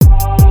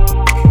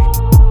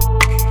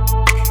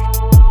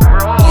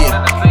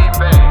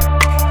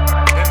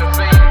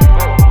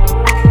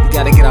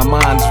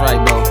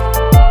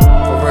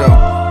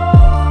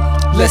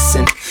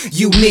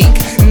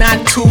unique,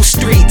 not too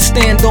street.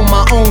 Stand on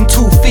my own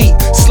 2 feet.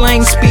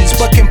 Slang speech,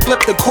 but can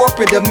flip the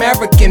corporate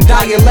American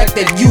dialect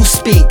that you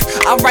speak.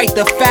 I write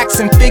the facts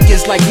and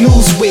figures like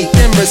Newsweek,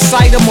 then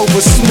recite them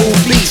over smooth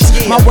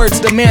beats. My words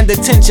demand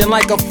attention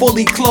like a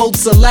fully clothed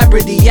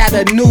celebrity at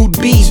a nude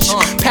beach.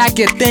 Pack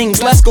your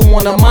things, let's go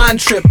on a mind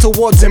trip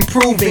towards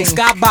improving.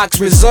 Skybox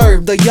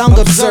reserved, the young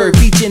observe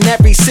each and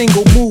every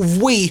single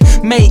move we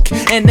make,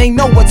 and they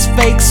know what's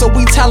fake, so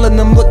we telling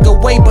them look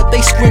away, but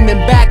they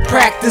screaming back.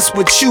 Practice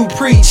what you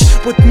preach.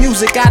 With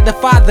music I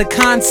defy the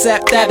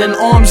concept that an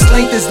arm's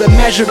length is the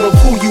measure of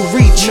who you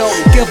reach.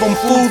 Give them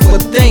food for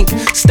think.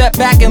 Step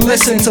back and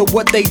listen to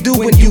what they do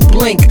when you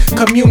blink.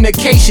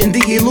 Communication, the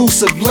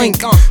elusive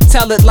link.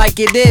 Tell it like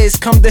it is.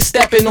 Come to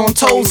stepping on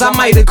toes, I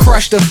might have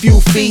crushed a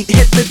few feet.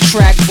 Hit the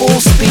track full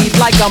speed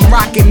like I'm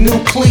rocking new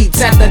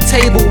cleats at the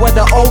table where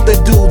the older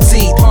dudes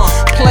eat.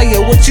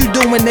 Player, what you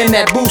doing in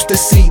that booster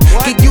seat?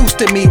 Get used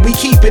to me, we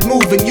keep it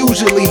moving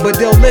usually, but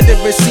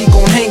illiteracy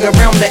gon' hang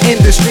around the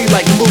industry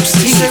like loose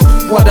teeth.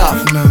 What up?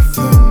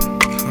 Nothing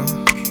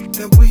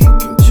that we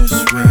can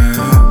just rap.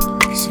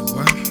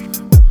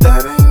 But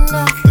that ain't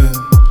nothing.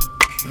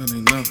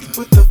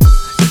 What the f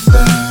is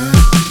that?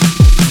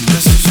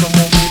 This is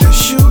someone me to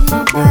shoot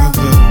my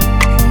brother.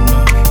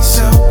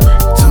 Sell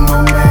crack to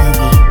my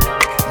mother.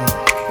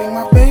 Be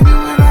my baby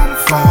without a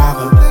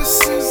father. This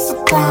is the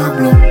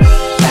problem.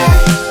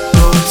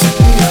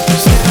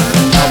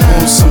 I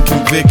want some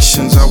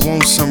convictions, I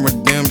want some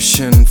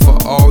redemption for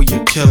all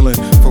you're killing,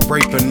 for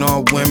raping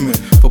all women,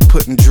 for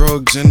putting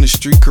drugs in the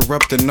street,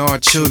 corrupting our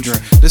children.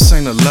 This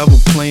ain't a level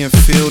playing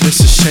field, it's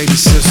a shady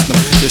system.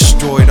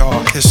 Destroyed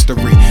our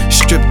history,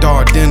 stripped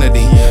our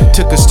identity,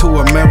 took us to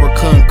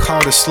America and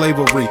called it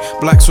slavery.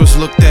 Blacks was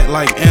looked at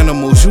like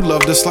animals, you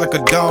loved us like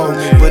a dog,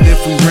 but if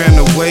we ran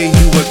away,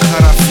 you would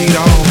cut our feet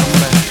off.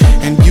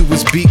 And you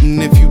was beaten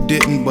if you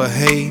didn't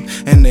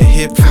behave, and the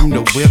hit from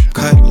the whip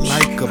cut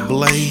like a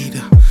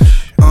blade.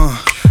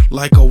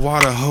 Like a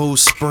water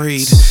hose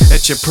sprayed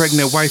at your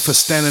pregnant wife for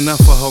standing up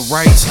for her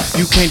rights.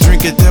 You can't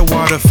drink at that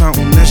water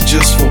fountain, that's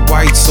just for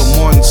whites. So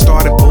Martin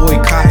started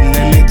boycotting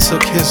and they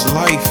took his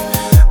life.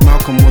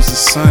 Malcolm was the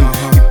son,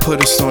 he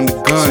put us on the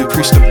gun.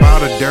 Preached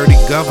about a dirty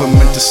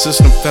government, the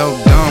system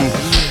felt dumb.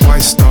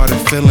 Whites started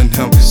feeling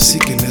him,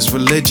 seeking his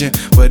religion,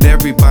 but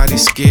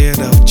everybody's scared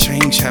of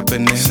change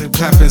happening.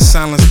 Clapping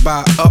silence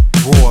by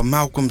uproar,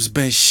 Malcolm's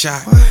been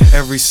shot.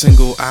 Every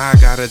single eye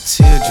got a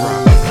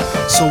teardrop.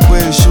 So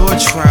where's your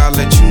trial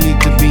that you need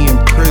to be in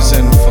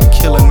prison for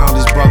killing all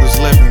these brothers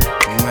living?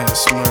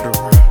 Mass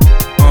murderer.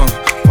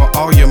 For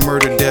all your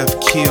murder, death,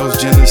 kills,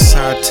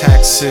 genocide,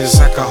 taxes,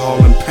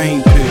 alcohol, and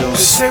pain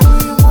pills. They say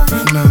we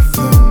worth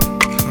nothing,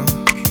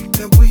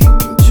 that we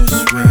can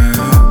just rap.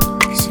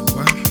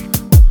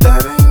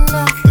 That ain't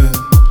nothing.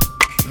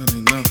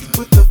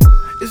 What the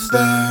f is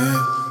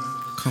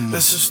that? Come on.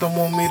 This is don't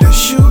want me to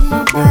shoot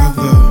my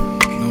brother.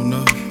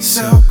 No.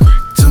 Sell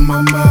crack to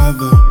my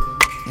mother.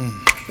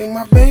 Be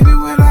my baby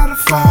without a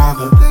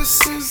father.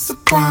 This is the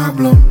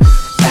problem.